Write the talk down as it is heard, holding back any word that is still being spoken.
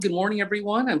Good morning,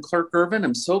 everyone. I'm Clark Irvin.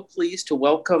 I'm so pleased to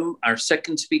welcome our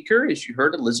second speaker, as you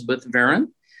heard, Elizabeth Varon.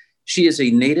 She is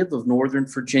a native of Northern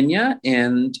Virginia,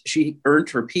 and she earned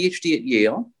her PhD at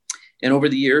Yale. And over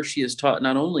the years, she has taught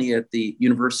not only at the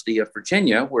University of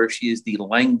Virginia, where she is the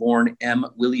Langborn M.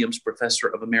 Williams Professor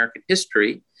of American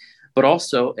History, but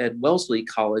also at Wellesley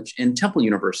College and Temple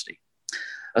University.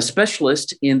 A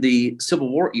specialist in the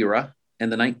Civil War era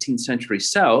and the 19th century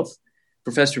South,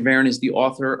 Professor Varon is the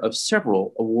author of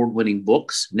several award-winning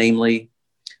books, namely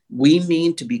We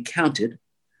Mean to Be Counted,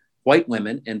 White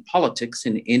Women and Politics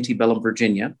in Antebellum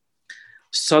Virginia,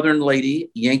 Southern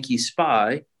Lady, Yankee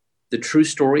Spy, The True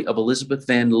Story of Elizabeth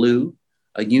Van Lew,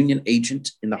 a Union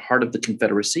Agent in the Heart of the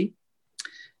Confederacy,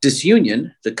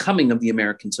 Disunion, The Coming of the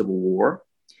American Civil War,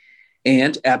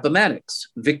 and Appomattox,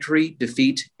 Victory,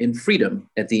 Defeat, and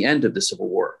Freedom at the End of the Civil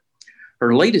War.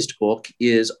 Her latest book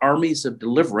is Armies of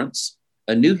Deliverance,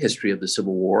 A New History of the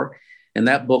Civil War, and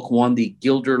that book won the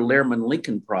Gilder Lehrman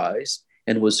Lincoln Prize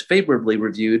and was favorably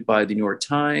reviewed by the New York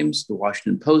Times, the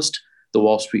Washington Post, the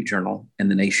Wall Street Journal, and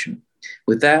The Nation.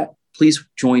 With that, please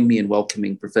join me in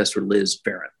welcoming Professor Liz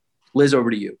Varon. Liz,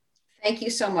 over to you. Thank you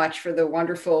so much for the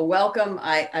wonderful welcome.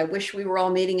 I wish we were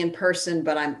all meeting in person,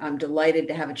 but I'm delighted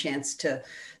to have a chance to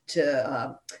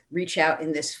reach out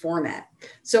in this format.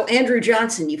 So Andrew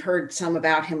Johnson, you've heard some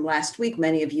about him last week.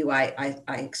 Many of you, I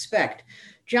expect.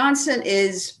 Johnson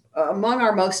is among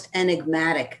our most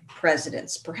enigmatic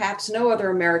presidents. Perhaps no other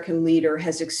American leader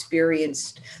has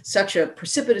experienced such a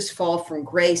precipitous fall from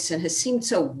grace and has seemed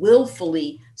so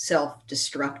willfully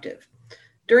self-destructive.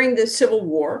 During the Civil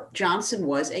War, Johnson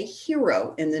was a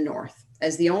hero in the North.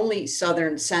 As the only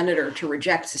Southern senator to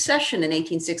reject secession in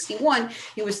 1861,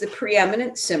 he was the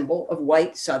preeminent symbol of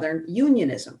white Southern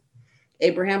unionism.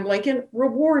 Abraham Lincoln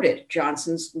rewarded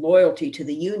Johnson's loyalty to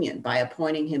the Union by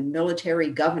appointing him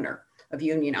military governor of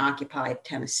Union-occupied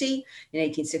Tennessee in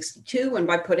 1862 and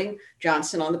by putting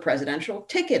Johnson on the presidential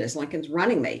ticket as Lincoln's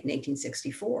running mate in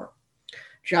 1864.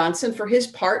 Johnson, for his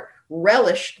part,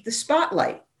 relished the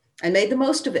spotlight and made the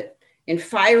most of it. In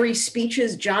fiery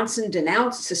speeches, Johnson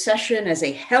denounced secession as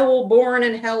a hell-born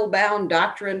and hell-bound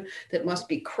doctrine that must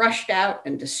be crushed out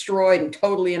and destroyed and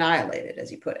totally annihilated, as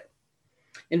he put it.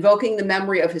 Invoking the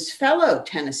memory of his fellow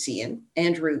Tennessean,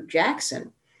 Andrew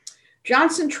Jackson,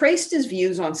 Johnson traced his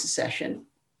views on secession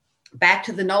back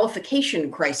to the nullification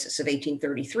crisis of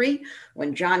 1833,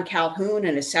 when John Calhoun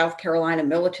and his South Carolina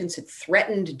militants had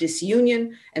threatened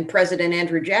disunion, and President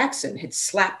Andrew Jackson had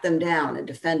slapped them down and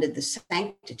defended the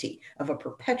sanctity of a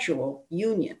perpetual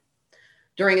union.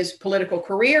 During his political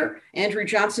career, Andrew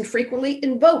Johnson frequently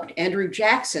invoked Andrew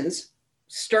Jackson's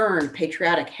stern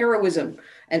patriotic heroism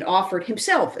and offered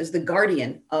himself as the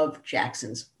guardian of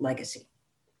Jackson's legacy.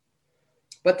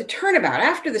 But the turnabout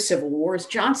after the Civil War, as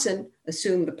Johnson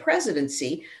assumed the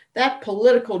presidency, that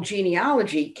political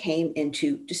genealogy came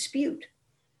into dispute.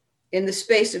 In the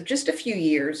space of just a few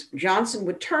years, Johnson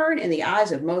would turn, in the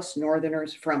eyes of most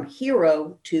Northerners, from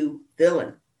hero to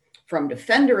villain, from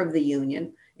defender of the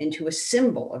Union into a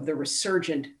symbol of the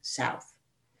resurgent South.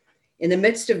 In the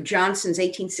midst of Johnson's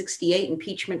 1868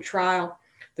 impeachment trial,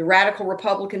 the radical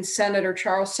Republican Senator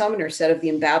Charles Sumner said of the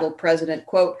embattled president,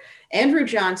 quote, "Andrew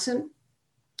Johnson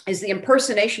is the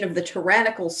impersonation of the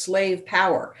tyrannical slave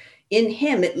power. In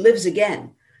him, it lives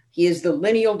again. He is the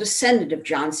lineal descendant of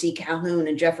John C. Calhoun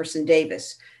and Jefferson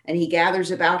Davis, and he gathers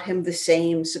about him the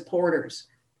same supporters.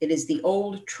 It is the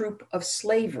old troop of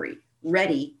slavery,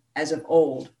 ready as of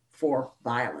old for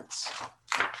violence."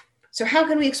 So how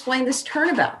can we explain this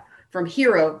turnabout from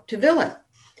hero to villain?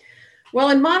 Well,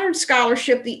 in modern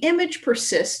scholarship, the image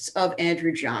persists of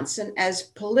Andrew Johnson as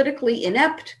politically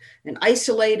inept and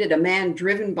isolated, a man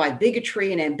driven by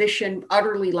bigotry and ambition,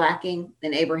 utterly lacking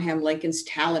in Abraham Lincoln's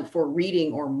talent for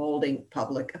reading or molding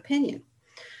public opinion.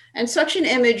 And such an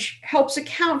image helps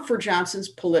account for Johnson's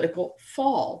political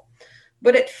fall,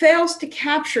 but it fails to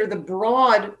capture the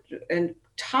broad and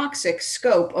toxic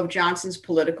scope of Johnson's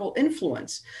political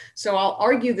influence. So I'll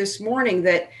argue this morning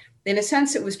that in a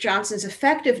sense, it was Johnson's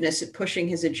effectiveness at pushing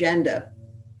his agenda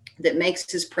that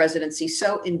makes his presidency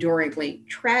so enduringly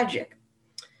tragic.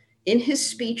 In his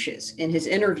speeches, in his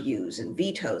interviews and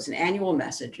vetoes and annual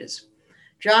messages,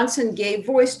 Johnson gave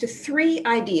voice to three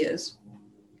ideas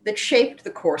that shaped the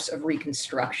course of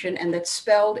Reconstruction and that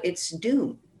spelled its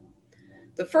doom.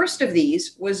 The first of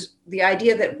these was the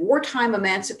idea that wartime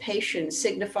emancipation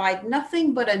signified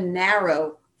nothing but a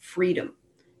narrow freedom.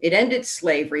 It ended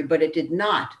slavery, but it did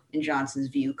not, in Johnson's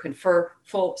view, confer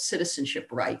full citizenship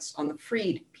rights on the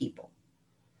freed people.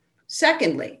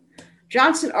 Secondly,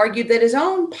 Johnson argued that his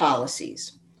own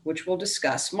policies which we'll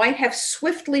discuss, might have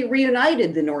swiftly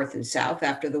reunited the North and South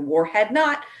after the war had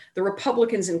not the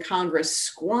Republicans in Congress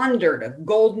squandered a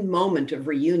golden moment of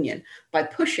reunion by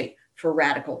pushing for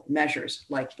radical measures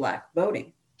like Black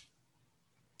voting.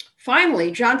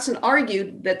 Finally, Johnson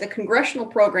argued that the Congressional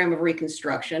Program of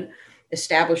Reconstruction,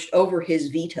 established over his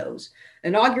vetoes,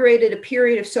 inaugurated a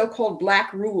period of so-called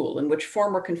Black rule in which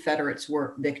former Confederates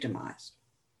were victimized.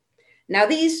 Now,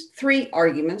 these three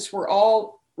arguments were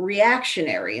all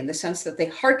reactionary in the sense that they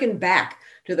hearkened back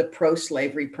to the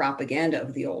pro-slavery propaganda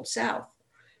of the Old South.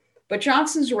 But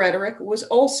Johnson's rhetoric was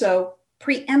also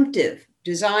preemptive,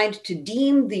 designed to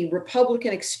deem the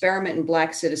Republican experiment in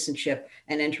Black citizenship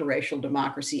and interracial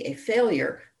democracy a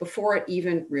failure before it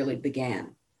even really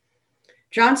began.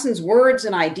 Johnson's words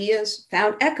and ideas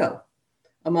found echo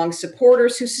among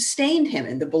supporters who sustained him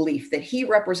in the belief that he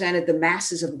represented the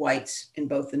masses of whites in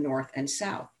both the North and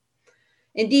South.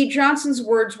 Indeed, Johnson's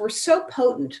words were so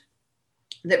potent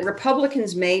that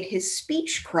Republicans made his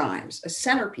speech crimes a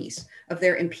centerpiece of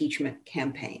their impeachment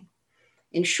campaign.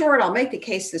 In short, I'll make the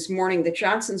case this morning that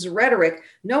Johnson's rhetoric,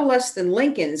 no less than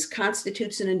Lincoln's,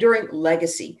 constitutes an enduring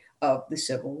legacy of the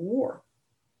Civil War.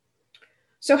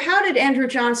 So how did Andrew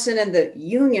Johnson and the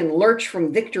Union lurch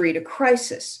from victory to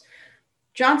crisis?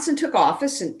 Johnson took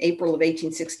office in April of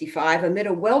 1865 amid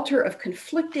a welter of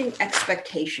conflicting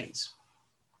expectations.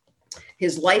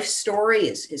 His life story,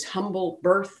 his humble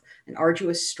birth and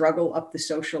arduous struggle up the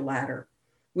social ladder,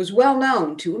 was well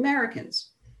known to Americans.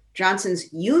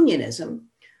 Johnson's unionism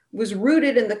was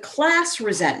rooted in the class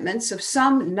resentments of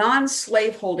some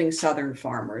non-slaveholding Southern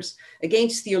farmers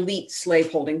against the elite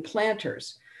slaveholding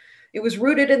planters. It was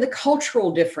rooted in the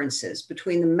cultural differences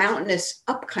between the mountainous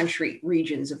upcountry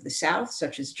regions of the South,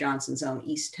 such as Johnson's own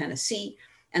East Tennessee,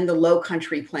 and the low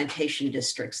country plantation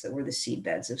districts that were the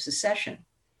seedbeds of secession.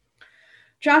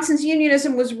 Johnson's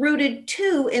unionism was rooted,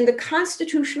 too, in the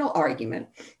constitutional argument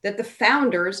that the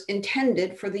founders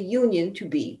intended for the Union to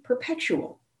be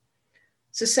perpetual.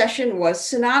 Secession was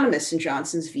synonymous, in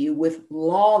Johnson's view, with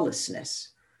lawlessness.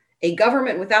 A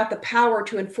government without the power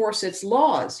to enforce its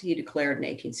laws, he declared in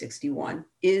 1861,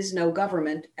 is no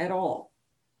government at all.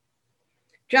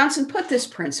 Johnson put this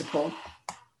principle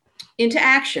into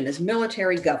action as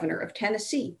military governor of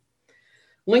Tennessee.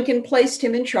 Lincoln placed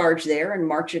him in charge there in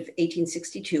March of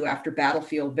 1862 after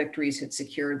battlefield victories had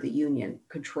secured the Union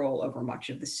control over much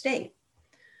of the state.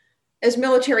 As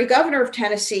military governor of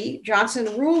Tennessee,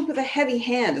 Johnson ruled with a heavy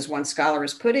hand, as one scholar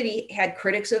has put it. He had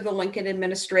critics of the Lincoln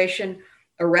administration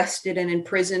arrested and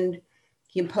imprisoned.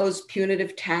 He imposed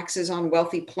punitive taxes on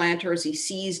wealthy planters. He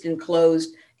seized and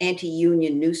closed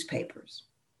anti-union newspapers.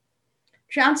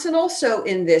 Johnson also,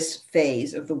 in this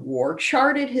phase of the war,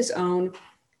 charted his own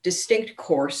distinct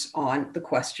course on the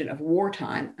question of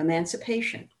wartime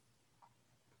emancipation.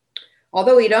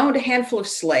 Although he'd owned a handful of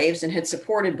slaves and had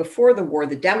supported before the war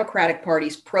the Democratic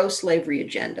Party's pro-slavery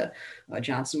agenda,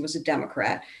 Johnson was a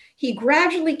Democrat, he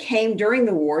gradually came during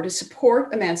the war to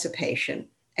support emancipation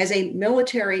as a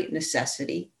military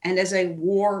necessity and as a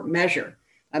war measure,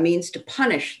 a means to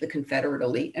punish the Confederate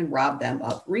elite and rob them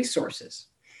of resources.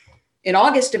 In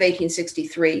August of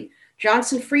 1863,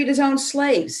 Johnson freed his own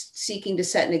slaves, seeking to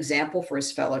set an example for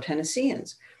his fellow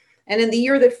Tennesseans. And in the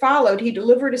year that followed, he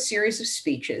delivered a series of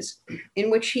speeches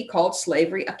in which he called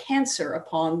slavery a cancer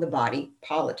upon the body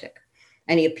politic.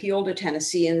 And he appealed to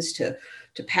Tennesseans to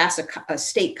pass a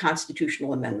state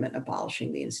constitutional amendment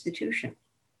abolishing the institution.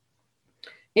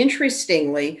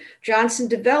 Interestingly, Johnson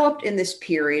developed in this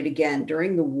period, again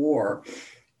during the war,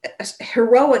 a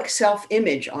heroic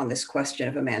self-image on this question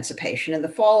of emancipation. In the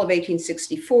fall of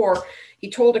 1864, he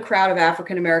told a crowd of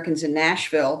African Americans in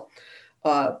Nashville,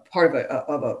 part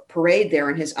of a parade there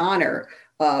in his honor,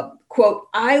 quote,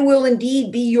 "I will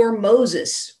indeed be your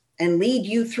Moses and lead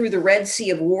you through the Red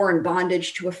Sea of war and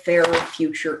bondage to a fairer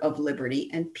future of liberty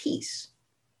and peace."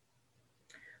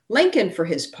 Lincoln, for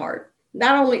his part,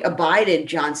 not only abided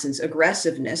Johnson's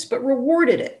aggressiveness, but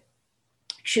rewarded it,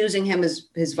 choosing him as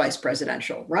his vice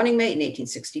presidential running mate in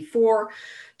 1864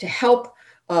 to help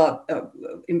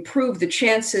improve the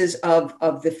chances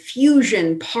of the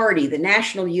fusion party, the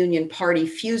National Union Party,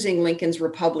 fusing Lincoln's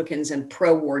Republicans and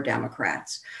pro-war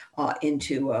Democrats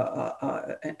into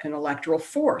an electoral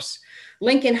force.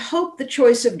 Lincoln hoped the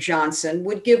choice of Johnson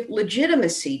would give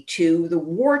legitimacy to the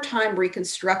wartime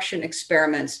Reconstruction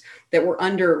experiments that were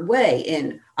underway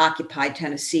in occupied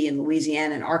Tennessee and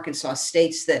Louisiana and Arkansas,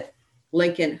 states that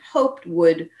Lincoln hoped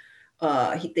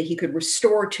that he could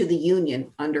restore to the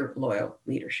Union under loyal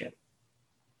leadership.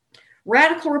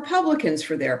 Radical Republicans,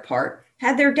 for their part,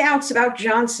 had their doubts about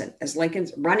Johnson as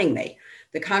Lincoln's running mate.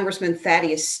 The Congressman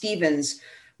Thaddeus Stevens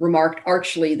remarked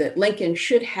archly that Lincoln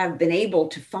should have been able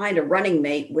to find a running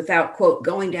mate without, quote,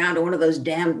 going down to one of those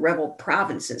damned rebel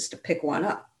provinces to pick one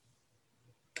up.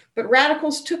 But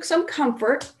radicals took some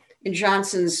comfort in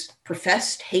Johnson's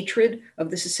professed hatred of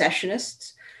the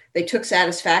secessionists. They took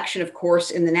satisfaction, of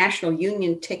course, in the National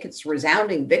Union ticket's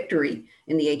resounding victory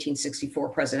in the 1864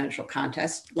 presidential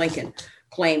contest. Lincoln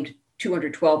claimed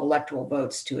 212 electoral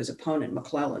votes to his opponent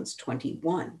McClellan's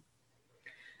 21.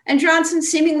 And Johnson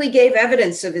seemingly gave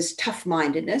evidence of his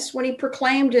tough-mindedness when he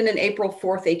proclaimed in an April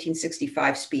 4th,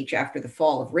 1865 speech after the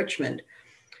fall of Richmond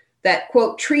that,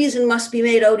 quote, treason must be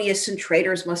made odious and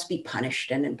traitors must be punished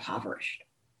and impoverished.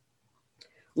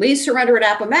 Lee's surrender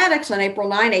at Appomattox on April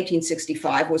 9,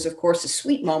 1865 was, of course, a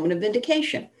sweet moment of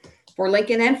vindication for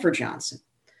Lincoln and for Johnson.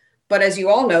 But as you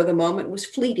all know, the moment was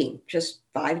fleeting, just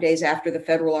 5 days after the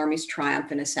Federal Army's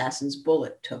triumph, an assassin's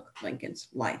bullet took Lincoln's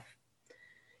life.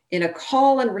 In a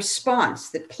call and response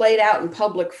that played out in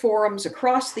public forums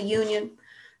across the Union,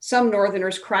 some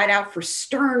Northerners cried out for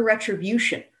stern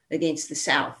retribution against the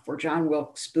South for John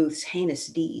Wilkes Booth's heinous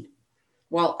deed,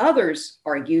 while others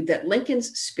argued that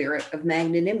Lincoln's spirit of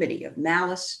magnanimity, of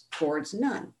malice towards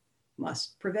none,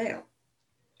 must prevail.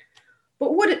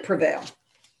 But would it prevail?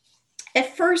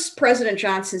 At first, President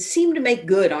Johnson seemed to make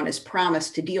good on his promise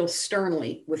to deal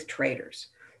sternly with traitors.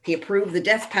 He approved the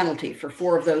death penalty for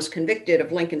 4 of those convicted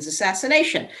of Lincoln's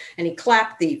assassination, and he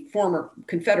clapped the former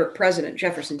Confederate President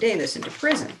Jefferson Davis into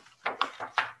prison.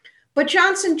 But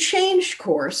Johnson changed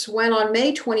course when on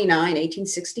May 29,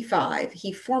 1865,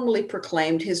 he formally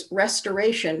proclaimed his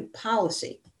restoration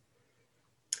policy.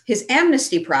 His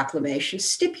amnesty proclamation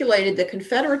stipulated that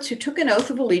Confederates who took an oath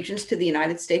of allegiance to the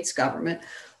United States government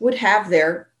would have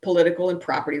their political and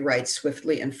property rights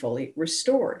swiftly and fully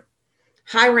restored.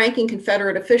 High-ranking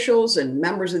Confederate officials and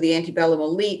members of the antebellum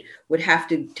elite would have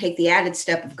to take the added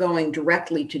step of going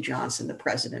directly to Johnson, the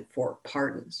president, for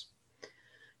pardons.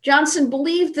 Johnson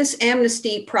believed this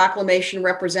amnesty proclamation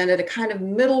represented a kind of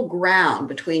middle ground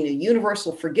between a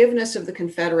universal forgiveness of the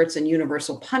Confederates and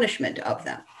universal punishment of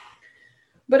them.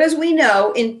 But as we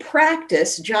know, in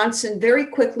practice, Johnson very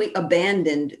quickly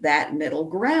abandoned that middle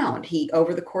ground. He,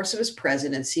 over the course of his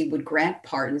presidency, would grant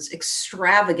pardons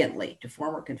extravagantly to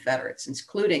former Confederates,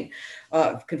 including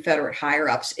Confederate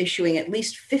higher-ups, issuing at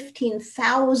least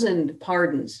 15,000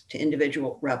 pardons to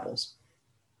individual rebels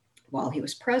while he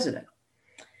was president.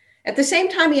 At the same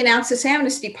time he announced this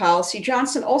amnesty policy,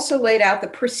 Johnson also laid out the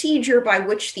procedure by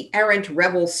which the errant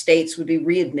rebel states would be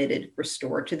readmitted,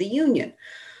 restored to the Union.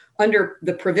 Under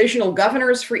the provisional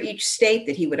governors for each state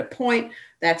that he would appoint,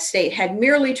 that state had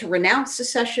merely to renounce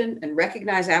secession and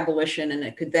recognize abolition, and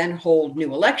it could then hold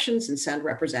new elections and send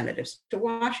representatives to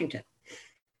Washington.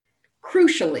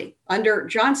 Crucially, under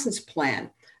Johnson's plan,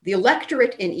 the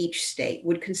electorate in each state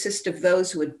would consist of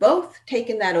those who had both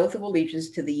taken that oath of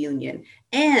allegiance to the Union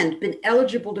and been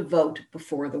eligible to vote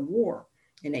before the war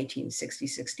in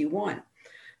 1860-61.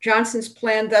 Johnson's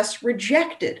plan thus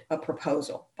rejected a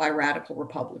proposal by radical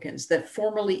Republicans that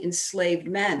formerly enslaved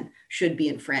men should be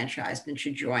enfranchised and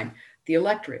should join the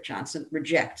electorate. Johnson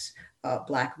rejects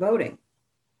Black voting.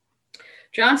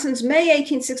 Johnson's May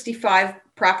 1865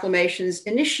 proclamations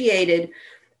initiated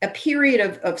a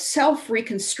period of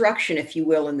self-reconstruction, if you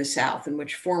will, in the South, in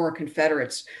which former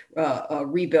Confederates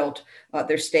rebuilt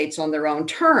their states on their own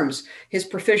terms. His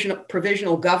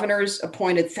provisional governors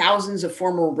appointed thousands of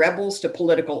former rebels to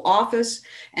political office,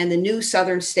 and the new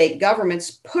Southern state governments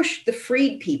pushed the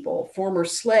freed people, former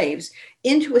slaves,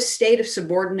 into a state of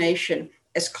subordination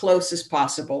as close as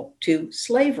possible to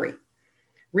slavery.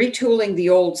 Retooling the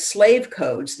old slave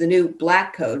codes, the new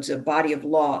black codes, a body of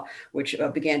law which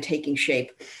began taking shape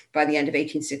by the end of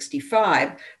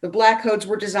 1865, the black codes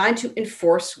were designed to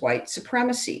enforce white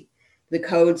supremacy. The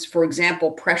codes, for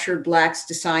example, pressured blacks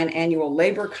to sign annual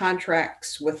labor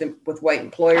contracts with white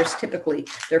employers, typically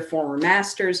their former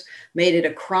masters, made it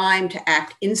a crime to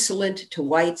act insolent to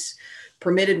whites,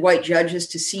 permitted white judges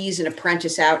to seize and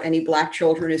apprentice out any black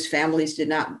children whose families did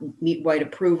not meet white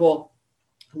approval,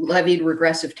 levied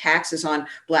regressive taxes on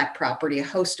black property, a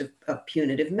host of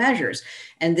punitive measures.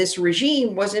 And this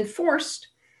regime was enforced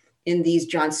in these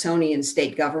Johnsonian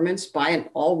state governments by an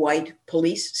all-white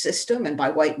police system and by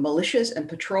white militias and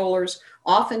patrollers,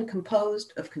 often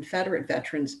composed of Confederate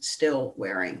veterans still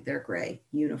wearing their gray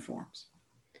uniforms.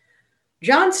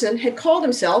 Johnson had called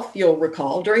himself, you'll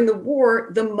recall, during the war,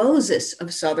 the Moses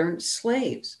of Southern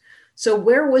slaves. So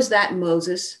where was that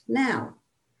Moses now?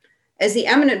 As the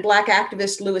eminent Black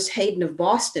activist Lewis Hayden of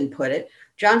Boston put it,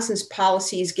 Johnson's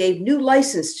policies gave new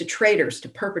license to traitors to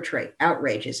perpetrate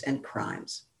outrages and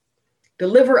crimes.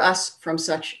 Deliver us from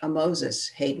such a Moses,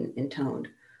 Hayden intoned.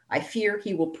 I fear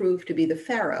he will prove to be the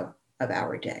Pharaoh of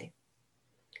our day.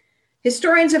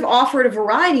 Historians have offered a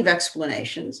variety of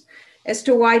explanations as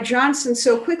to why Johnson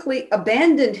so quickly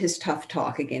abandoned his tough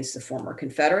talk against the former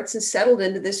Confederates and settled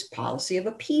into this policy of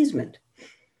appeasement.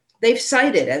 They've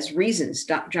cited as reasons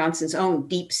Johnson's own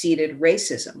deep-seated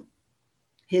racism,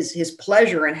 his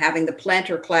pleasure in having the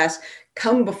planter class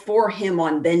come before him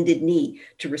on bended knee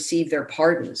to receive their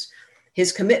pardons,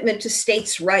 his commitment to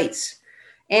states' rights,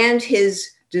 and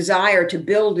his desire to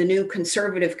build a new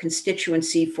conservative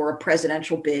constituency for a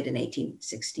presidential bid in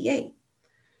 1868.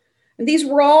 And these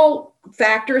were all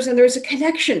factors, and there's a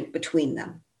connection between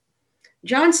them.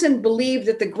 Johnson believed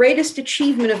that the greatest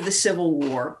achievement of the Civil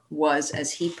War was,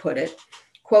 as he put it,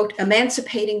 quote,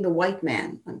 emancipating the white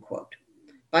man, unquote,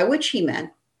 by which he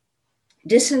meant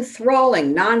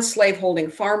disenthralling non-slaveholding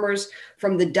farmers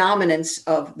from the dominance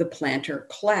of the planter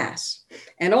class,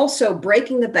 and also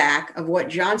breaking the back of what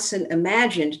Johnson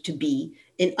imagined to be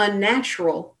an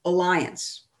unnatural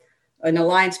alliance, an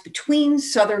alliance between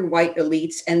Southern white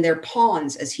elites and their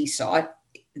pawns, as he saw it,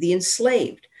 the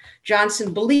enslaved.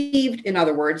 Johnson believed, in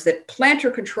other words, that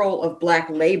planter control of Black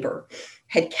labor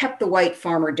had kept the white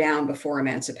farmer down before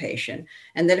emancipation,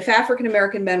 and that if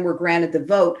African-American men were granted the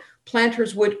vote,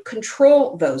 planters would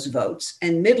control those votes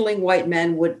and middling white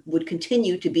men would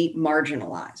continue to be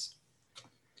marginalized.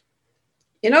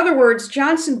 In other words,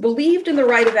 Johnson believed in the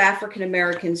right of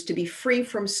African-Americans to be free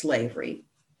from slavery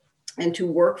and to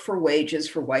work for wages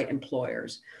for white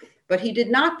employers, but he did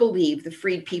not believe the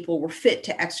freed people were fit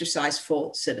to exercise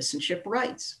full citizenship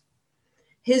rights.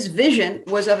 His vision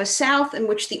was of a South in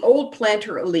which the old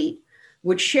planter elite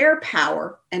would share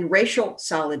power and racial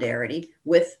solidarity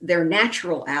with their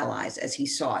natural allies, as he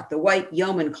saw it, the white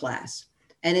yeoman class,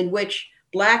 and in which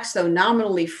Blacks, though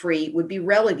nominally free, would be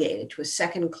relegated to a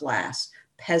second-class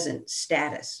peasant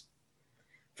status.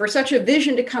 For such a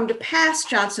vision to come to pass,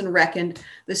 Johnson reckoned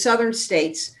the Southern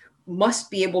states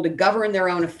must be able to govern their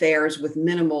own affairs with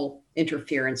minimal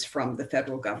interference from the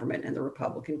federal government and the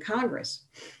Republican Congress.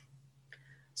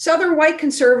 Southern white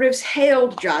conservatives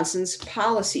hailed Johnson's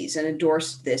policies and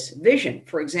endorsed this vision.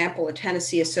 For example, a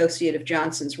Tennessee associate of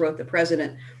Johnson's wrote the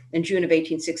president in June of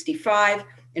 1865,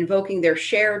 invoking their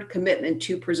shared commitment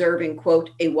to preserving,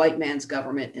 quote, a white man's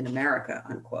government in America,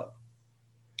 unquote.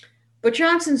 But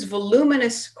Johnson's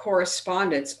voluminous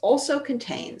correspondence also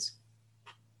contains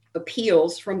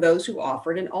appeals from those who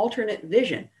offered an alternate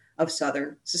vision of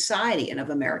Southern society and of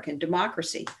American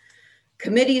democracy.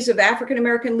 Committees of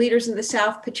African-American leaders in the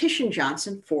South petitioned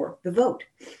Johnson for the vote.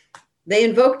 They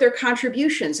invoked their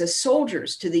contributions as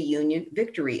soldiers to the Union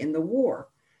victory in the war.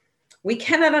 We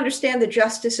cannot understand the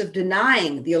justice of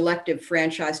denying the elective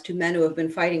franchise to men who have been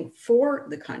fighting for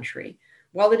the country,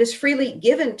 while it is freely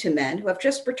given to men who have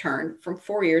just returned from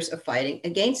 4 years of fighting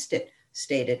against it,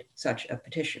 stated such a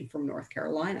petition from North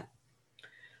Carolina.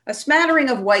 A smattering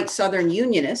of white Southern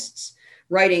Unionists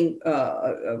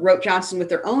wrote Johnson with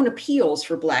their own appeals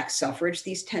for Black suffrage.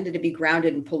 These tended to be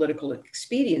grounded in political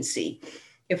expediency.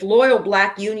 If loyal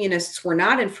Black Unionists were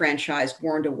not enfranchised,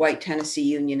 warned a white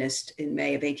Tennessee Unionist in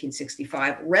May of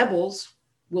 1865, rebels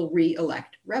will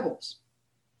re-elect rebels.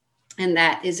 And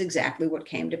that is exactly what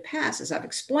came to pass. As I've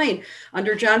explained,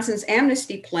 under Johnson's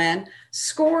amnesty plan,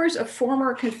 scores of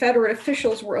former Confederate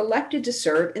officials were elected to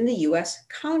serve in the U.S.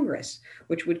 Congress,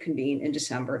 which would convene in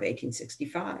December of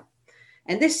 1865.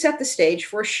 And this set the stage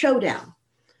for a showdown.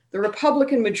 The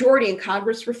Republican majority in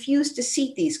Congress refused to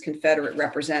seat these Confederate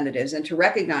representatives and to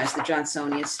recognize the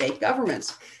Johnsonian state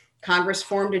governments. Congress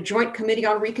formed a joint committee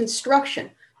on Reconstruction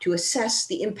to assess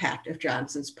the impact of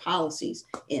Johnson's policies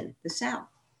in the South.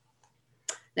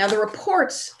 Now, the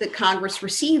reports that Congress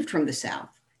received from the South,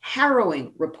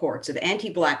 harrowing reports of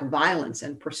anti-Black violence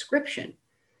and proscription,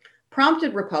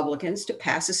 prompted Republicans to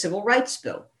pass a civil rights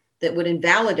bill that would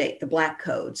invalidate the Black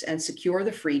codes and secure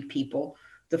the freed people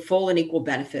the full and equal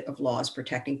benefit of laws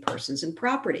protecting persons and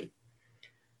property.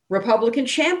 Republican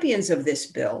champions of this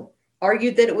bill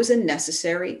argued that it was a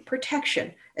necessary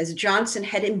protection, as Johnson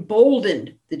had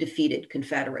emboldened the defeated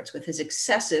Confederates with his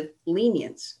excessive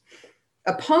lenience.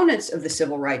 Opponents of the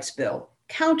Civil Rights Bill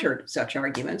countered such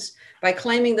arguments by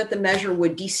claiming that the measure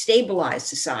would destabilize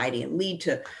society and lead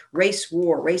to race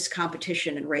war, race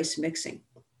competition, and race mixing.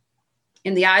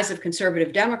 In the eyes of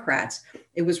conservative Democrats,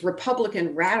 it was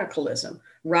Republican radicalism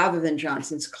rather than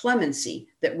Johnson's clemency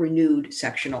that renewed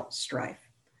sectional strife.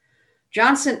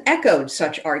 Johnson echoed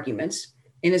such arguments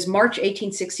in his March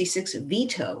 1866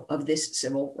 veto of this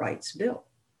civil rights bill.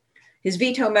 His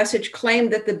veto message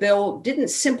claimed that the bill didn't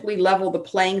simply level the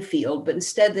playing field, but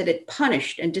instead that it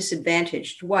punished and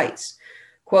disadvantaged whites.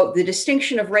 Quote, "The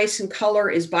distinction of race and color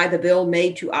is by the bill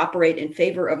made to operate in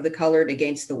favor of the colored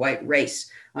against the white race,"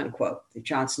 unquote,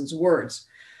 Johnson's words.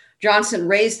 Johnson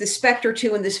raised the specter,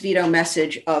 too, in this veto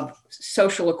message of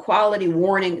social equality,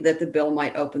 warning that the bill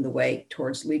might open the way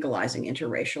towards legalizing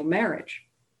interracial marriage.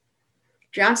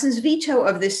 Johnson's veto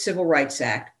of this Civil Rights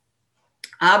Act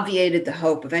obviated the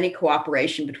hope of any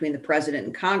cooperation between the president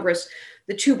and Congress.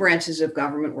 The two branches of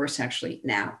government were essentially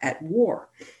now at war.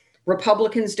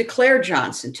 Republicans declared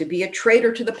Johnson to be a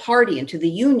traitor to the party and to the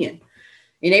Union.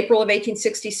 In April of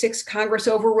 1866, Congress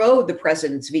overrode the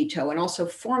president's veto and also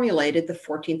formulated the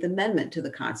 14th Amendment to the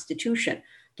Constitution,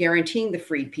 guaranteeing the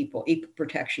freed people equal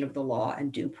protection of the law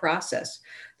and due process.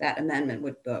 That amendment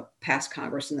would pass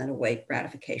Congress and then await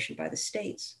ratification by the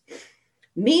states.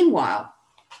 Meanwhile,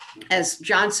 as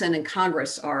Johnson and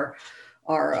Congress are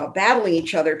battling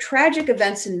each other, tragic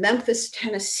events in Memphis,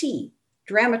 Tennessee,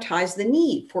 dramatized the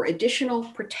need for additional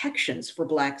protections for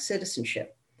Black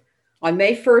citizenship. On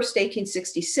May 1st,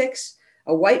 1866,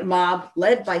 a white mob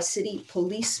led by city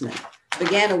policemen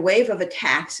began a wave of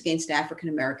attacks against African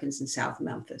Americans in South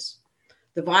Memphis.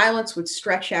 The violence would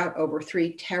stretch out over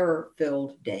 3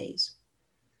 terror-filled days.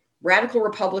 Radical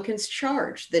Republicans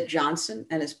charged that Johnson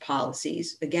and his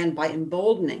policies, again by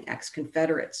emboldening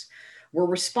ex-Confederates, were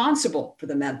responsible for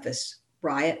the Memphis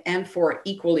riot and for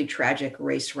equally tragic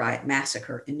race riot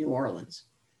massacre in New Orleans.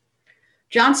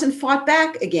 Johnson fought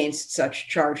back against such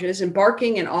charges,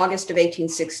 embarking in August of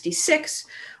 1866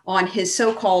 on his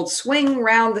so-called Swing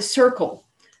Round the Circle,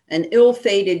 an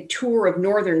ill-fated tour of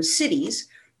northern cities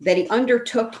that he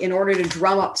undertook in order to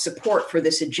drum up support for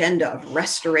this agenda of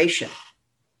restoration.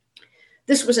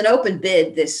 This was an open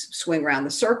bid, this Swing Round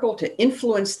the Circle, to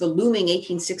influence the looming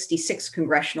 1866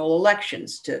 congressional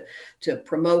elections, to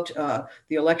promote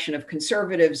the election of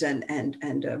conservatives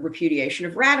and repudiation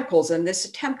of radicals. And this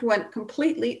attempt went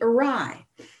completely awry.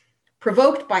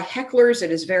 Provoked by hecklers at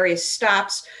his various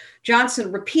stops,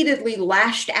 Johnson repeatedly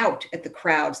lashed out at the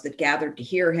crowds that gathered to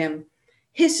hear him,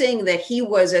 hissing that he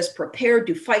was as prepared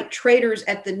to fight traitors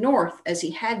at the North as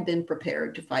he had been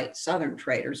prepared to fight Southern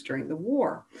traitors during the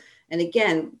war. And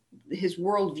again, his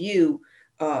worldview,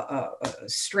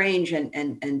 strange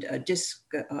and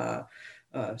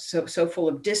so full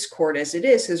of discord as it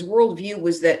is, his worldview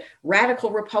was that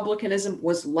radical republicanism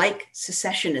was like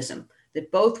secessionism,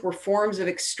 that both were forms of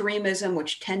extremism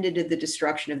which tended to the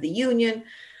destruction of the Union.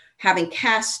 Having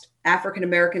cast African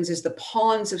Americans as the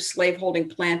pawns of slaveholding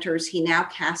planters, he now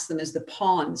cast them as the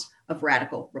pawns of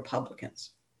radical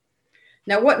Republicans.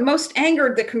 Now, what most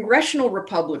angered the congressional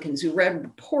Republicans who read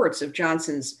reports of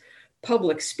Johnson's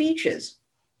public speeches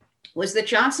was that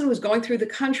Johnson was going through the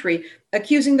country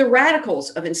accusing the radicals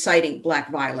of inciting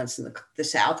Black violence in the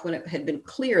South when it had been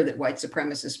clear that white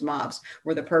supremacist mobs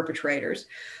were the perpetrators.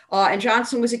 And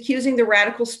Johnson was accusing the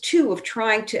radicals, too, of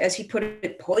trying to, as he put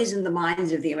it, poison the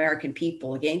minds of the American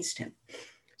people against him.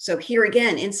 So here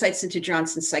again, insights into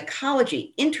Johnson's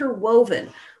psychology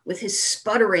interwoven with his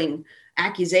sputtering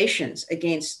accusations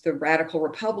against the radical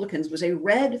Republicans was a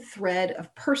red thread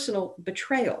of personal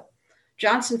betrayal.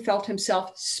 Johnson felt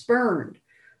himself spurned.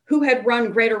 Who had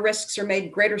run greater risks or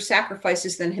made greater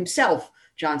sacrifices than himself,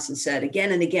 Johnson said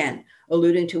again and again,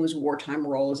 alluding to his wartime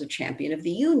role as a champion of the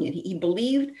Union. He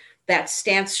believed that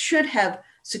stance should have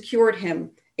secured him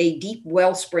a deep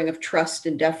wellspring of trust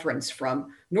and deference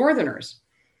from Northerners.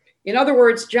 In other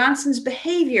words, Johnson's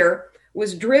behavior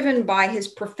was driven by his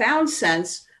profound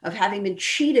sense of having been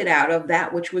cheated out of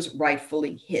that which was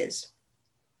rightfully his.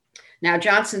 Now,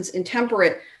 Johnson's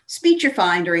intemperate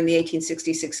speechifying during the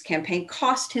 1866 campaign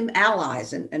cost him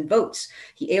allies and votes.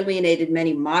 He alienated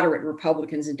many moderate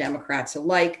Republicans and Democrats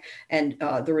alike, and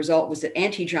the result was that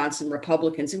anti-Johnson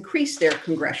Republicans increased their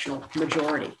congressional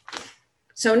majority.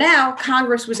 So now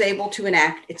Congress was able to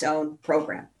enact its own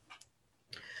program.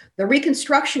 The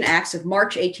Reconstruction Acts of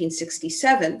March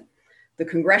 1867, the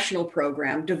congressional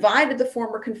program, divided the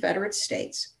former Confederate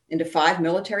states into 5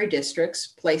 military districts,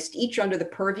 placed each under the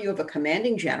purview of a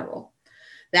commanding general.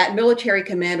 That military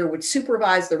commander would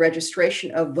supervise the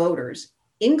registration of voters,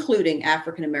 including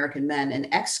African-American men and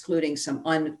excluding some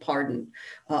unpardoned,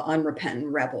 unrepentant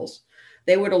rebels.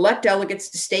 They would elect delegates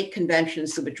to state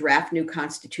conventions that would draft new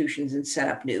constitutions and set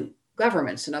up new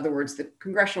governments. In other words, the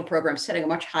congressional program setting a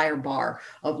much higher bar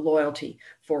of loyalty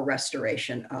for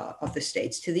restoration of the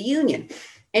states to the Union.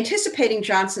 Anticipating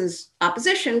Johnson's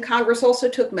opposition, Congress also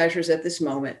took measures at this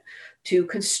moment to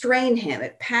constrain him.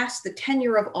 It passed the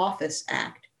Tenure of Office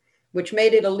Act, which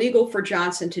made it illegal for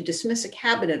Johnson to dismiss a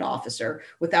cabinet officer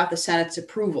without the Senate's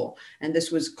approval. And this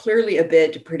was clearly a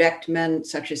bid to protect men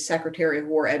such as Secretary of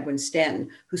War Edwin Stanton,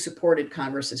 who supported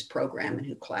Congress's program and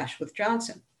who clashed with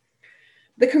Johnson.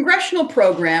 The congressional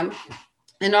program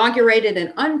inaugurated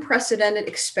an unprecedented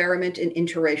experiment in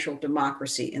interracial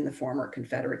democracy in the former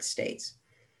Confederate states.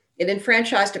 It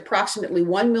enfranchised approximately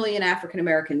 1 million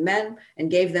African-American men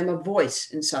and gave them a voice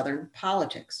in Southern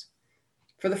politics.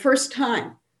 For the first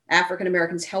time,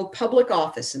 African-Americans held public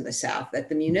office in the South at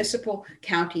the municipal,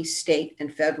 county, state,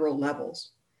 and federal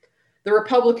levels. The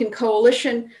Republican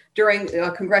coalition during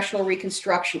congressional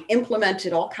Reconstruction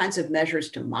implemented all kinds of measures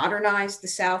to modernize the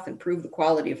South, improve the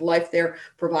quality of life there,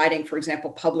 providing, for example,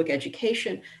 public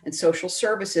education and social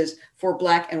services for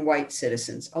Black and white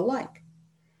citizens alike.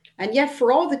 And yet,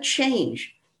 for all the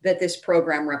change that this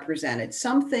program represented,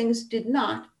 some things did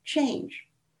not change.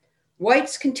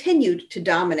 Whites continued to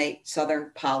dominate Southern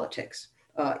politics.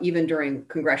 Even during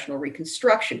congressional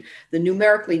Reconstruction. The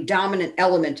numerically dominant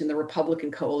element in the Republican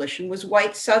coalition was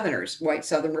white Southerners, white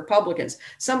Southern Republicans,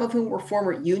 some of whom were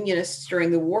former Unionists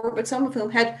during the war, but some of whom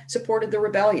had supported the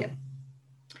rebellion.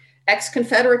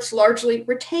 Ex-Confederates largely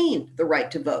retained the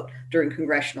right to vote during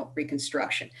congressional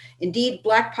Reconstruction. Indeed,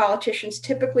 Black politicians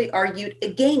typically argued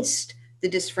against the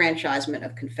disfranchisement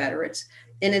of Confederates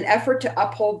in an effort to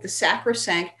uphold the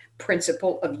sacrosanct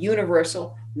principle of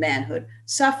universal manhood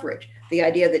suffrage, the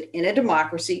idea that in a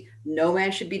democracy, no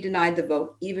man should be denied the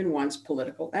vote, even one's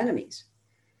political enemies.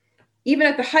 Even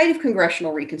at the height of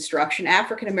congressional Reconstruction,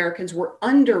 African Americans were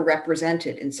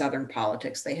underrepresented in Southern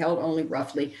politics. They held only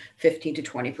roughly 15 to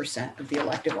 20% of the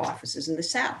elective offices in the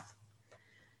South.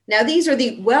 Now, these are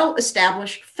the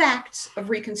well-established facts of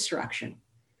Reconstruction,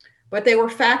 but they were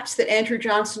facts that Andrew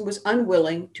Johnson was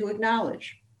unwilling to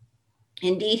acknowledge.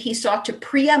 Indeed, he sought to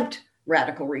preempt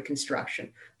radical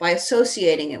Reconstruction by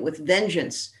associating it with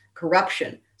vengeance,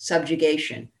 corruption,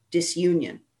 subjugation,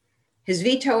 disunion. His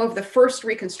veto of the first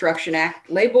Reconstruction Act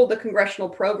labeled the congressional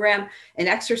program an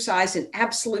exercise in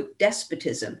absolute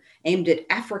despotism aimed at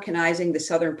Africanizing the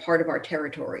southern part of our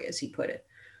territory, as he put it.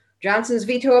 Johnson's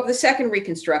veto of the second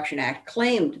Reconstruction Act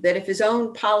claimed that if his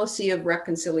own policy of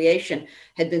reconciliation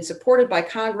had been supported by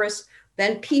Congress,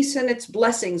 then peace and its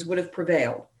blessings would have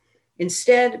prevailed.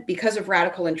 Instead, because of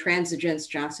radical intransigence,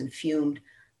 Johnson fumed,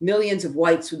 millions of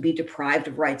whites would be deprived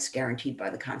of rights guaranteed by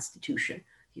the Constitution.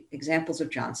 Examples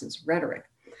of Johnson's rhetoric.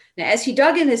 Now, as he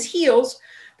dug in his heels,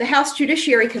 the House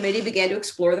Judiciary Committee began to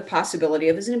explore the possibility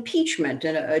of his impeachment.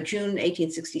 And a June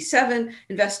 1867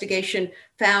 investigation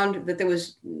found that there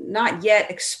was not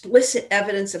yet explicit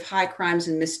evidence of high crimes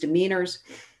and misdemeanors.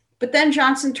 But then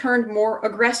Johnson turned more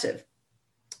aggressive.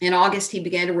 In August, he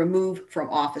began to remove from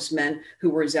office men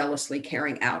who were zealously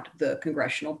carrying out the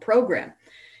congressional program,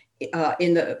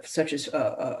 such as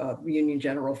Union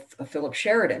General Philip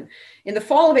Sheridan. In the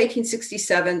fall of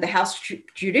 1867, the House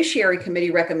Judiciary Committee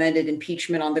recommended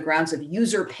impeachment on the grounds of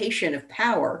usurpation of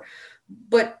power,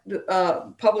 but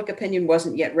public opinion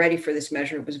wasn't yet ready for this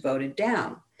measure. It was voted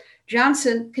down.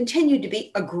 Johnson continued to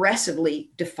be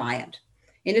aggressively defiant.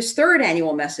 In his third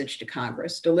annual message to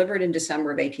Congress, delivered in December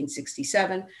of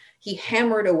 1867, he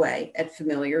hammered away at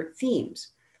familiar themes.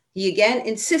 He again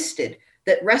insisted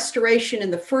that restoration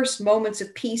in the first moments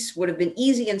of peace would have been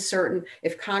easy and certain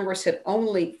if Congress had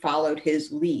only followed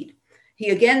his lead. He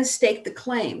again staked the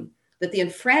claim that the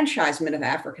enfranchisement of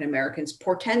African Americans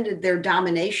portended their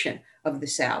domination of the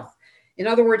South. In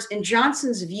other words, in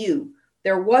Johnson's view,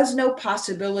 there was no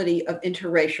possibility of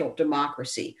interracial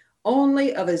democracy,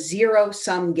 only of a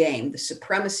zero-sum game, the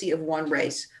supremacy of one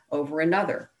race over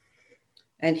another.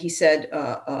 And he said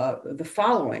the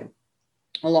following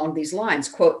along these lines,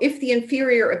 quote, "If the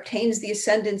inferior obtains the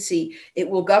ascendancy, it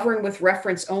will govern with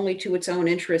reference only to its own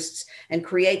interests and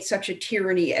create such a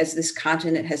tyranny as this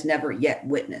continent has never yet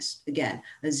witnessed." Again,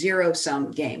 a zero-sum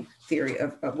game theory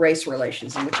of race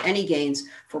relations in which any gains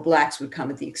for Blacks would come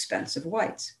at the expense of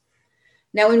whites.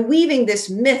 Now, in weaving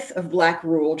this myth of Black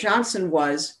rule, Johnson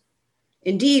was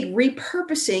indeed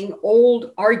repurposing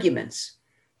old arguments.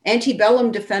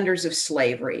 Antebellum defenders of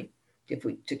slavery,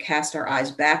 to cast our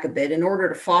eyes back a bit, in order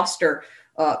to foster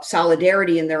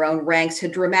solidarity in their own ranks,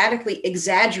 had dramatically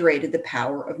exaggerated the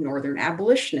power of Northern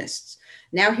abolitionists.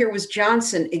 Now here was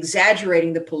Johnson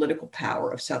exaggerating the political power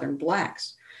of Southern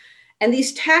Blacks. And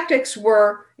these tactics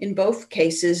were, in both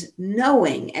cases,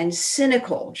 knowing and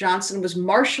cynical. Johnson was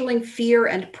marshaling fear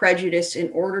and prejudice in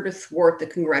order to thwart the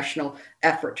congressional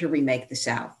effort to remake the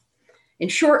South. In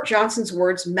short, Johnson's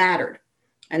words mattered.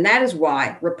 And that is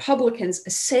why Republicans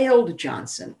assailed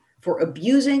Johnson for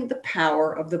abusing the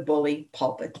power of the bully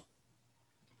pulpit.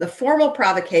 The formal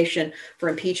provocation for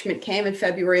impeachment came in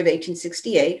February of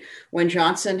 1868, when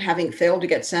Johnson, having failed to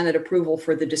get Senate approval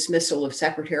for the dismissal of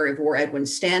Secretary of War Edwin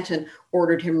Stanton,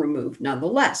 ordered him removed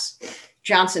nonetheless.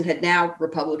 Johnson had now,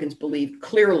 Republicans believed,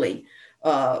 clearly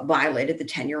violated the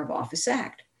Tenure of Office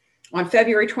Act. On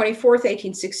February 24th,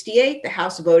 1868, the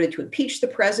House voted to impeach the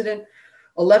president.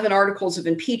 11 articles of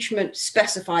impeachment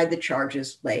specified the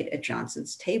charges laid at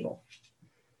Johnson's table.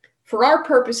 For our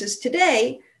purposes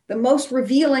today, the most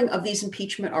revealing of these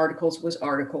impeachment articles was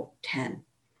Article 10.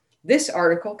 This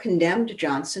article condemned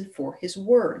Johnson for his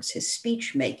words, his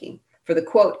speech making, for the,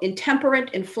 quote,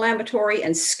 intemperate, inflammatory,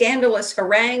 and scandalous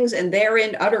harangues and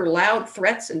therein utter loud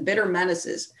threats and bitter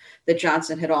menaces that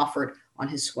Johnson had offered on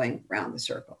his swing round the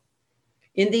circle.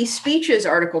 In these speeches,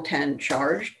 Article 10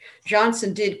 charged,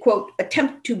 Johnson did, quote,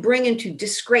 attempt to bring into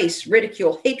disgrace,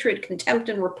 ridicule, hatred, contempt,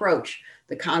 and reproach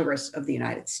the Congress of the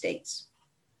United States.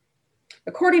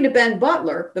 According to Ben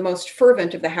Butler, the most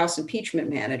fervent of the House impeachment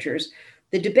managers,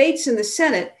 the debates in the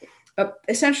Senate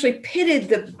essentially pitted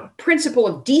the principle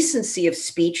of decency of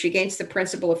speech against the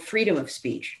principle of freedom of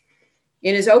speech.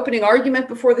 In his opening argument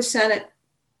before the Senate,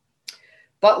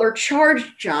 Butler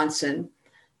charged Johnson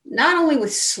not only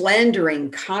with slandering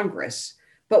Congress,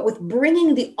 but with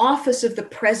bringing the office of the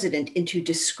president into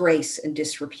disgrace and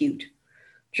disrepute.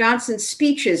 Johnson's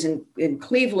speeches in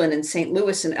Cleveland and St.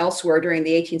 Louis and elsewhere during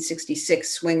the 1866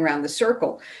 swing round the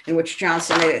circle, in which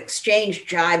Johnson had exchanged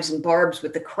jibes and barbs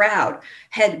with the crowd,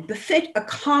 had befit a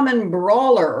common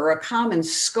brawler or a common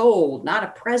scold, not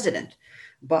a president,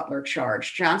 Butler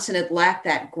charged. Johnson had lacked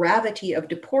that gravity of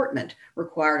deportment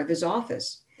required of his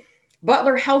office.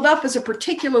 Butler held up as a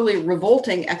particularly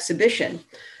revolting exhibition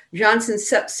Johnson's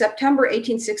September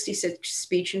 1866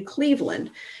 speech in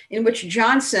Cleveland, in which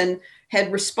Johnson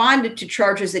had responded to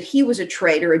charges that he was a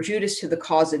traitor, a Judas to the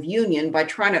cause of union, by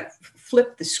trying to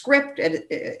flip the script.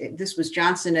 This was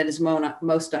Johnson at his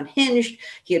most unhinged.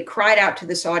 He had cried out to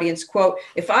this audience, quote,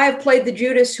 if I have played the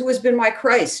Judas, who has been my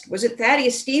Christ? Was it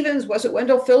Thaddeus Stevens? Was it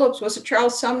Wendell Phillips? Was it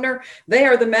Charles Sumner? They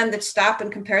are the men that stop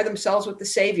and compare themselves with the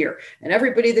Savior. And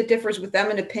everybody that differs with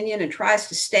them in opinion and tries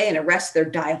to stay and arrest their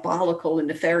diabolical and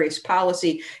nefarious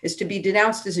policy is to be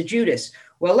denounced as a Judas.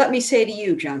 Well, let me say to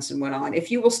you, Johnson went on,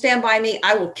 if you will stand by me,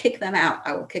 I will kick them out.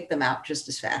 I will kick them out just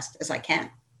as fast as I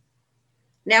can.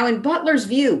 Now, in Butler's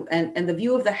view and the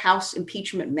view of the House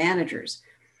impeachment managers,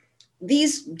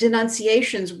 these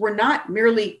denunciations were not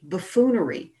merely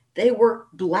buffoonery. They were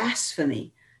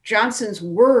blasphemy. Johnson's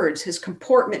words, his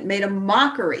comportment made a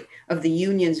mockery of the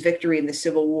Union's victory in the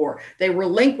Civil War. They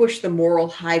relinquished the moral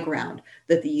high ground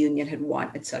that the Union had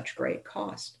won at such great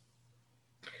cost.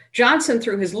 Johnson,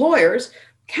 through his lawyers,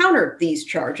 countered these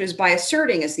charges by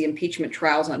asserting, as the impeachment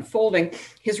trials unfolding,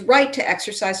 his right to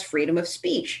exercise freedom of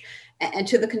speech. And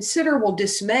to the considerable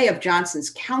dismay of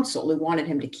Johnson's counsel, who wanted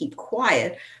him to keep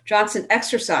quiet, Johnson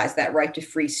exercised that right to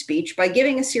free speech by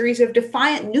giving a series of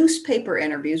defiant newspaper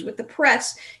interviews with the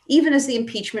press, even as the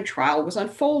impeachment trial was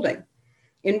unfolding.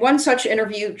 In one such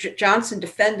interview, Johnson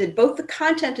defended both the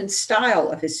content and style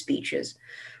of his speeches.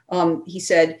 He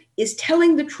said, is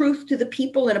telling the truth to the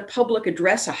people in a public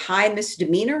address a high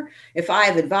misdemeanor? If I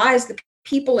have advised the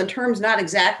people in terms not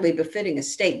exactly befitting a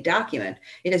state document,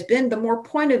 it has been because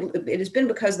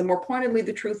the more pointedly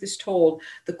the truth is told,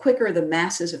 the quicker the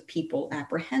masses of people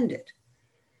apprehend it.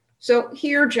 So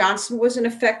here Johnson was in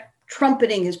effect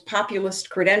trumpeting his populist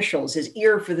credentials, his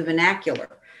ear for the vernacular.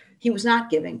 He was not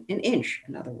giving an inch,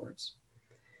 in other words.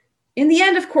 In the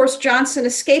end, of course, Johnson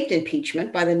escaped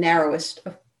impeachment by the narrowest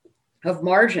of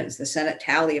margins. The Senate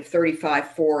tally of 35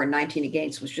 for and 19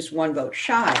 against was just one vote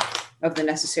shy of the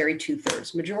necessary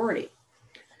 2/3 majority.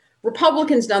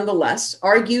 Republicans, nonetheless,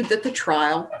 argued that the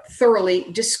trial thoroughly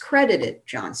discredited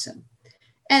Johnson.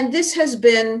 And this has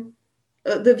been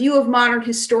the view of modern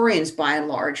historians, by and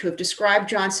large, who have described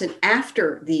Johnson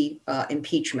after the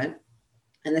impeachment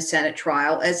and the Senate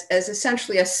trial as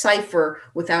essentially a cipher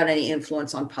without any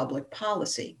influence on public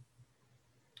policy.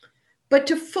 But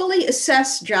to fully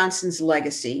assess Johnson's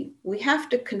legacy, we have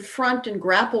to confront and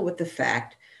grapple with the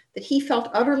fact that he felt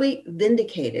utterly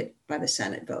vindicated by the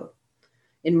Senate vote.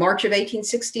 In March of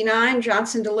 1869,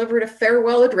 Johnson delivered a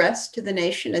farewell address to the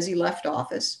nation as he left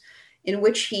office, in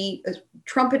which he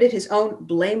trumpeted his own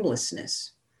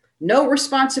blamelessness. No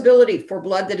responsibility for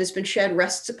blood that has been shed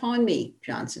rests upon me,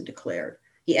 Johnson declared.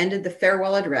 He ended the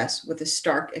farewell address with a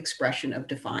stark expression of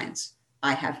defiance.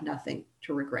 I have nothing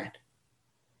to regret.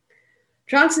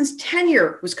 Johnson's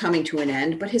tenure was coming to an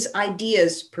end, but his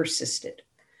ideas persisted.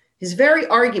 His very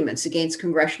arguments against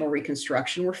congressional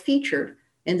reconstruction were featured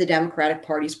in the Democratic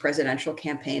Party's presidential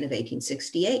campaign of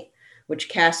 1868, which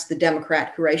cast the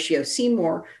Democrat Horatio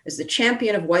Seymour as the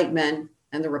champion of white men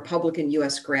and the Republican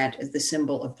U.S. Grant as the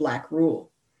symbol of Black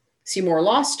rule. Seymour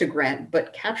lost to Grant,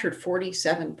 but captured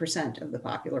 47% of the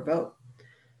popular vote.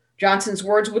 Johnson's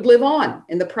words would live on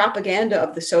in the propaganda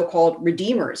of the so-called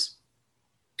Redeemers.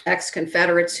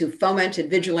 ex-Confederates who fomented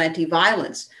vigilante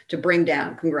violence to bring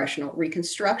down congressional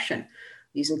reconstruction.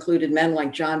 These included men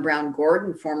like John Brown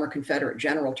Gordon, former Confederate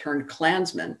general turned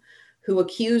Klansman, who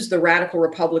accused the radical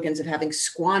Republicans of having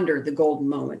squandered the golden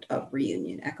moment of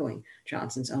reunion, echoing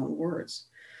Johnson's own words.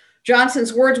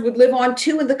 Johnson's words would live on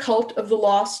too in the cult of the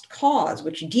lost cause,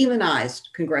 which demonized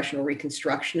congressional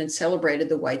reconstruction and celebrated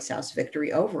the White House's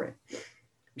victory over it.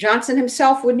 Johnson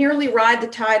himself would nearly ride the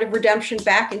tide of redemption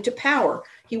back into power.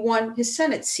 He won his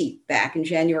Senate seat back in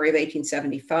January of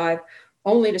 1875,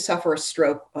 only to suffer a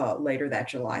stroke later that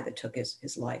July that took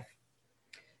his life.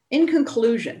 In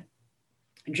conclusion,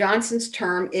 Johnson's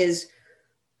term is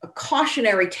a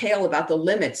cautionary tale about the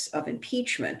limits of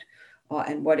impeachment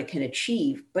and what it can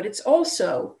achieve, but it's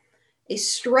also a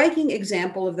striking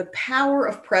example of the power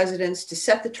of presidents to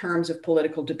set the terms of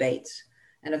political debates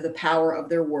and of the power of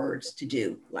their words to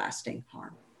do lasting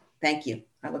harm. Thank you.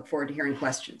 I look forward to hearing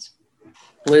questions.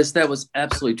 Liz, that was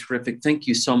absolutely terrific. Thank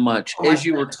you so much. As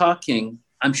you were talking,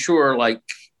 I'm sure like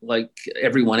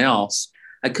everyone else,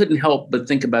 I couldn't help but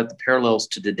think about the parallels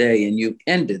to today, and you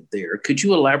ended there. Could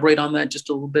you elaborate on that just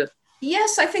a little bit?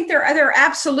 Yes, I think there are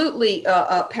absolutely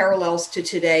parallels to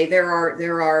today. There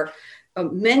are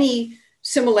many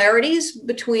similarities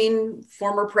between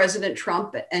former President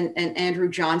Trump and Andrew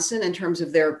Johnson in terms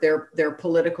of their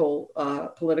political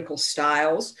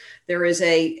styles. There is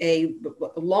a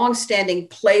longstanding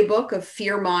playbook of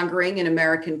fear mongering in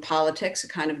American politics, a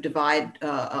kind of divide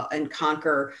and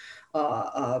conquer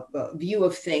view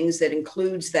of things that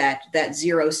includes that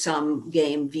zero-sum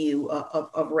game view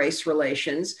of race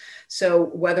relations. So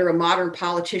whether a modern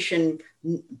politician,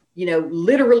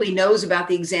 literally knows about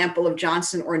the example of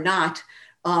Johnson or not,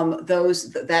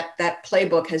 that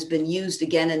playbook has been used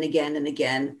again and again and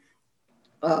again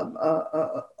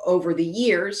over the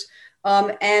years,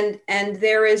 and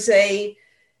there is a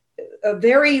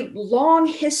very long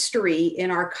history in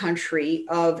our country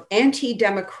of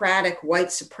anti-democratic white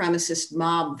supremacist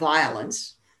mob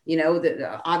violence.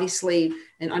 That obviously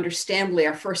and understandably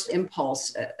our first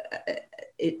impulse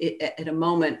at a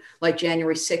moment like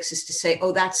January 6th is to say,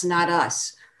 oh, that's not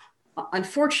us.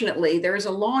 Unfortunately, there is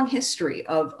a long history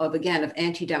of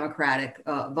anti-democratic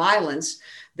violence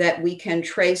that we can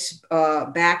trace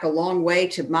back a long way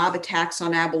to mob attacks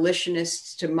on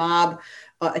abolitionists, to mob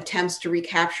attempts to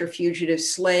recapture fugitive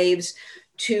slaves,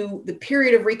 to the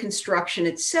period of Reconstruction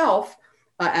itself.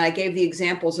 And I gave the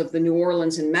examples of the New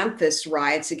Orleans and Memphis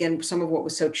riots. Again, some of what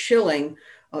was so chilling,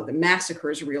 the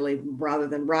massacres really, rather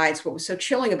than riots, what was so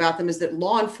chilling about them is that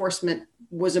law enforcement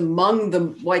was among the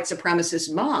white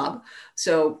supremacist mob.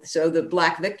 So the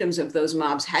Black victims of those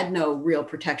mobs had no real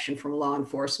protection from law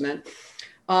enforcement.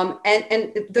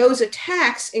 And those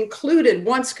attacks included,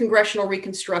 once congressional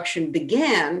Reconstruction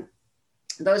began,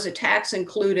 those attacks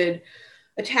included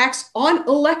attacks on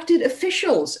elected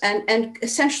officials and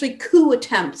essentially coup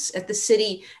attempts at the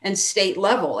city and state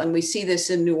level. And we see this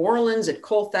in New Orleans at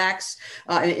Colfax,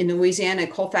 in Louisiana,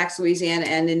 at Colfax, Louisiana,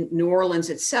 and in New Orleans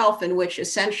itself, in which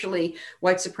essentially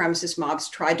white supremacist mobs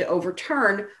tried to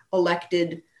overturn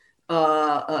elected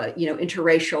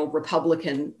interracial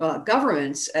Republican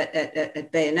governments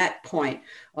at bayonet point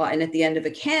and at the end of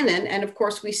a cannon. And of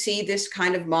course, we see this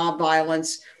kind of mob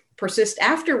violence persist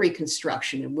after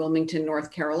Reconstruction in Wilmington, North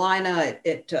Carolina,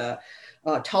 at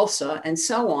Tulsa, and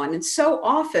so on. And so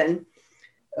often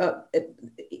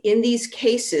in these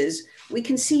cases, we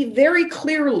can see very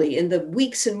clearly in the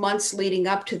weeks and months leading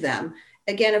up to them,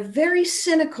 again, a very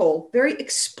cynical, very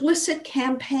explicit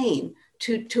campaign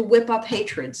to whip up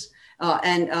hatreds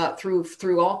and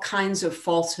through all kinds of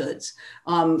falsehoods.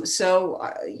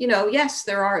 Yes,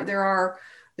 there are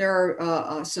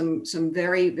some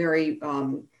very, very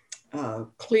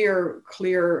clear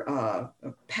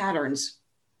patterns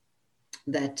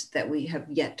that we have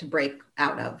yet to break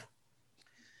out of.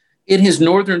 In his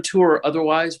Northern tour,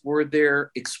 otherwise, were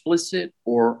there explicit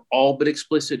or all but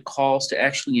explicit calls to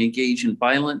actually engage in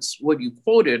violence? What you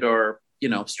quoted are,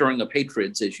 stirring up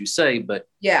hatreds, as you say, but...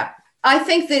 Yeah, I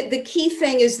think that the key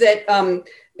thing is that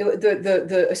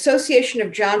the association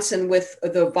of Johnson with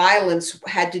the violence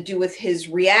had to do with his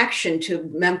reaction to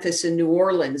Memphis and New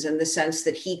Orleans, in the sense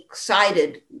that he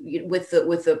sided with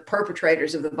the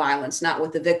perpetrators of the violence, not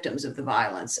with the victims of the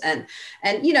violence. And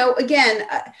again,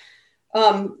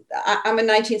 I'm a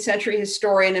 19th century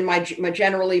historian, and my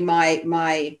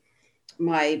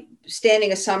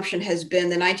standing assumption has been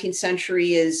the 19th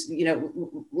century is,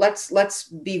 let's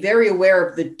be very aware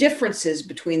of the differences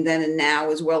between then and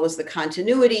now, as well as the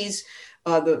continuities.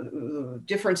 the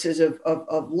differences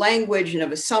of language and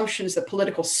of assumptions. The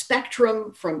political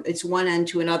spectrum from its one end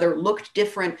to another looked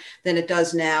different than it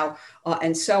does now,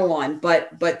 and so on.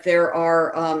 But there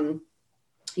are,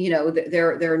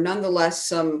 there are nonetheless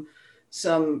some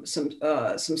strong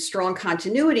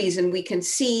continuities, and we can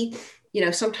see,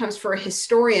 sometimes for a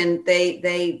historian,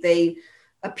 they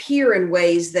appear in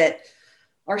ways that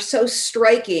are so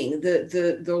striking.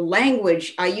 The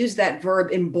language, I use that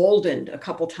verb emboldened a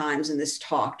couple times in this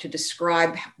talk to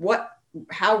describe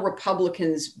how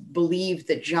Republicans believed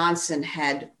that Johnson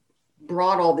had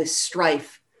brought all this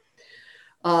strife,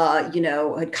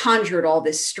 had conjured all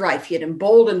this strife. He had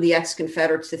emboldened the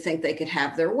ex-Confederates to think they could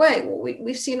have their way. Well,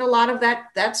 we've seen a lot of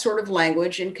that sort of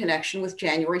language in connection with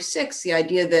January 6th, the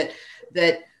idea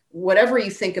that whatever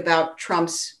you think about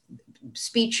Trump's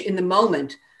speech in the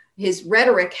moment, his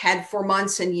rhetoric had for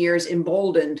months and years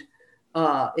emboldened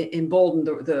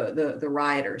the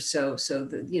rioters. So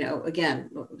again,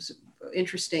 it was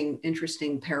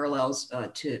interesting parallels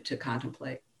to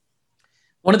contemplate.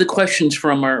 One of the questions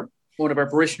from one of our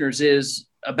parishioners is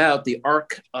about the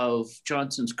arc of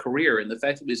Johnson's career and the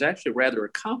fact that he was actually rather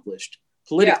accomplished,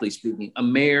 politically speaking, a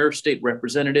mayor, state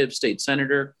representative, state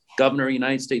senator, governor,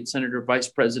 United States senator, vice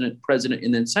president, president,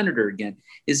 and then senator again.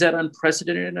 Is that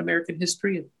unprecedented in American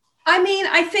history? I mean,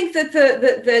 I think that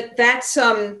that's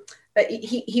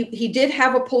he did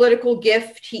have a political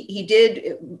gift. He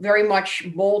did very much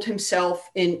mold himself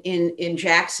in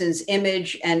Jackson's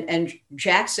image, and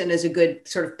Jackson is a good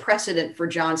sort of precedent for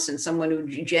Johnson, someone who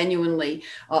genuinely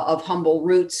of humble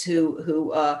roots,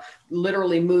 who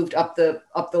literally moved up the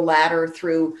ladder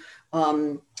through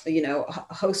a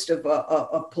host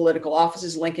of political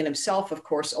offices. Lincoln himself, of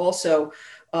course, also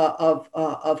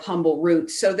of humble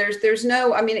roots. So there's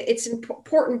no, I mean, it's an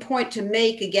important point to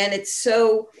make. Again, it's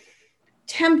so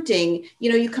tempting.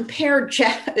 You compare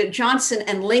Johnson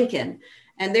and Lincoln,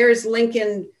 and there's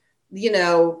Lincoln,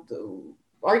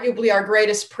 arguably our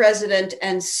greatest president,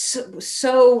 and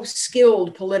so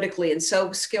skilled politically, and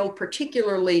so skilled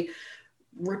particularly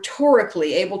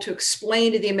rhetorically, able to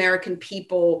explain to the American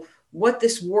people what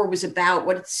this war was about,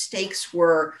 what its stakes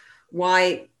were,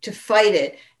 why to fight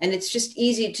it. And it's just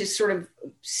easy to sort of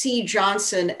see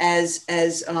Johnson as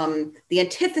the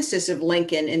antithesis of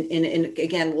Lincoln, in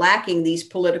again, lacking these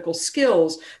political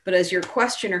skills. But as your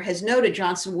questioner has noted,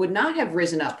 Johnson would not have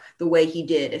risen up the way he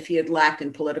did if he had lacked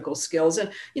in political skills. And,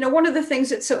 one of the things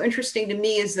that's so interesting to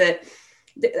me is that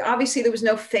obviously there was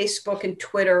no Facebook and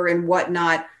Twitter and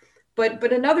whatnot.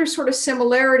 But another sort of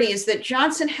similarity is that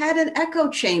Johnson had an echo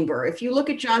chamber. If you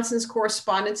look at Johnson's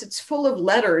correspondence, it's full of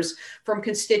letters from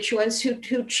constituents who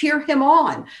cheer him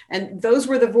on. And those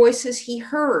were the voices he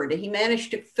heard. He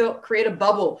managed to create a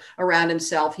bubble around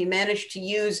himself. He managed to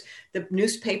use the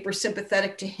newspaper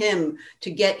sympathetic to him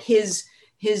to get his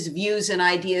views and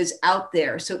ideas out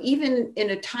there. So even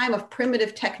in a time of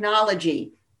primitive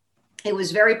technology, it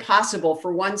was very possible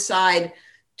for one side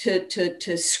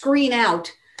to screen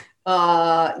out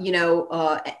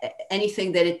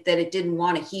anything that it didn't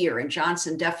want to hear. And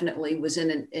Johnson definitely was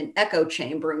in an echo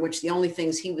chamber in which the only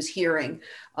things he was hearing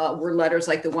were letters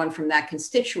like the one from that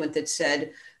constituent that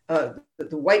said, the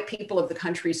white people of the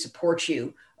country support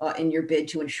you in your bid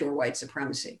to ensure white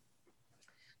supremacy.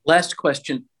 Last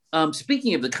question.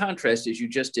 Speaking of the contrast, as you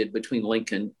just did, between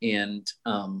Lincoln and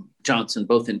Johnson,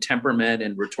 both in temperament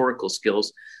and rhetorical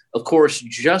skills, of course,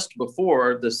 just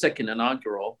before the second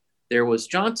inaugural, there was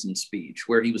Johnson's speech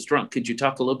where he was drunk. Could you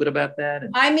talk a little bit about that?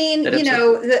 I mean,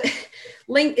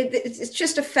 it's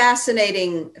just a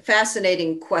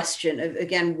fascinating question.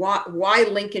 Again, why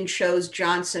Lincoln chose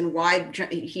Johnson, why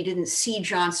he didn't see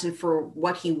Johnson for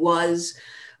what he was.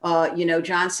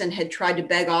 Johnson had tried to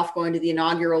beg off going to the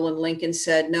inaugural, and Lincoln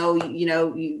said, no,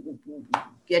 you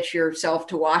get yourself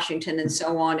to Washington and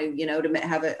so on, and, to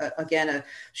have a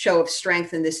show of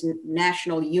strength in this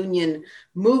national union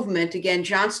movement. Again,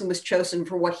 Johnson was chosen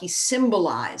for what he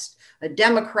symbolized, a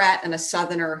Democrat and a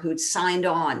Southerner who'd signed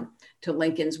on to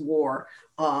Lincoln's war,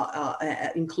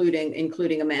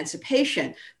 including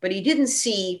emancipation. But he didn't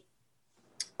see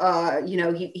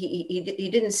he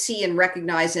didn't see and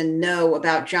recognize and know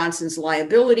about Johnson's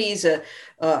liabilities, a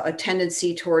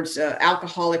tendency towards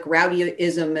alcoholic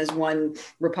rowdyism, as one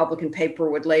Republican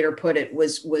paper would later put it,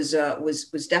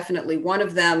 was definitely one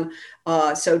of them.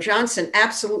 So Johnson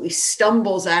absolutely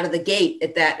stumbles out of the gate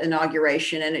at that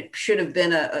inauguration, and it should have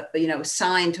been a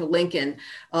sign to Lincoln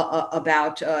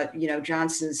about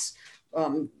Johnson's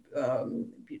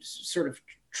sort of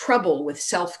trouble with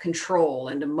self-control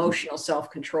and emotional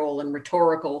self-control and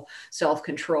rhetorical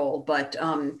self-control. But,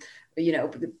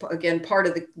 again, part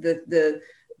of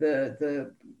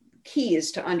the key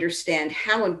is to understand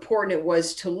how important it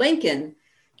was to Lincoln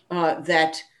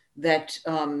that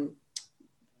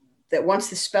once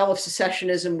the spell of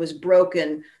secessionism was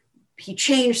broken, he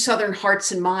changed Southern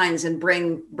hearts and minds and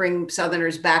bring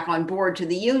Southerners back on board to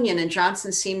the Union. And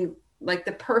Johnson seemed like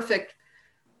the perfect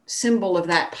symbol of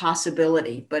that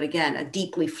possibility. But again, a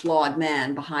deeply flawed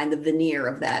man behind the veneer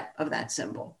of that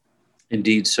symbol.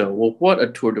 Indeed so. Well, what a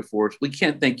tour de force. We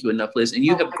can't thank you enough, Liz. And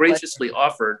you have graciously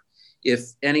offered, if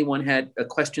anyone had a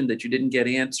question that you didn't get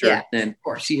answered, then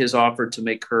she has offered to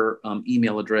make her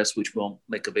email address, which we'll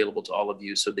make available to all of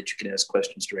you so that you can ask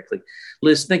questions directly.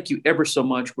 Liz, thank you ever so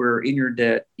much. We're in your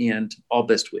debt, and all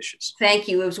best wishes. Thank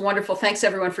you. It was wonderful. Thanks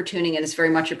everyone for tuning in. It's very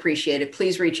much appreciated.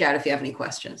 Please reach out if you have any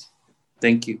questions.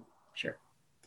 Thank you.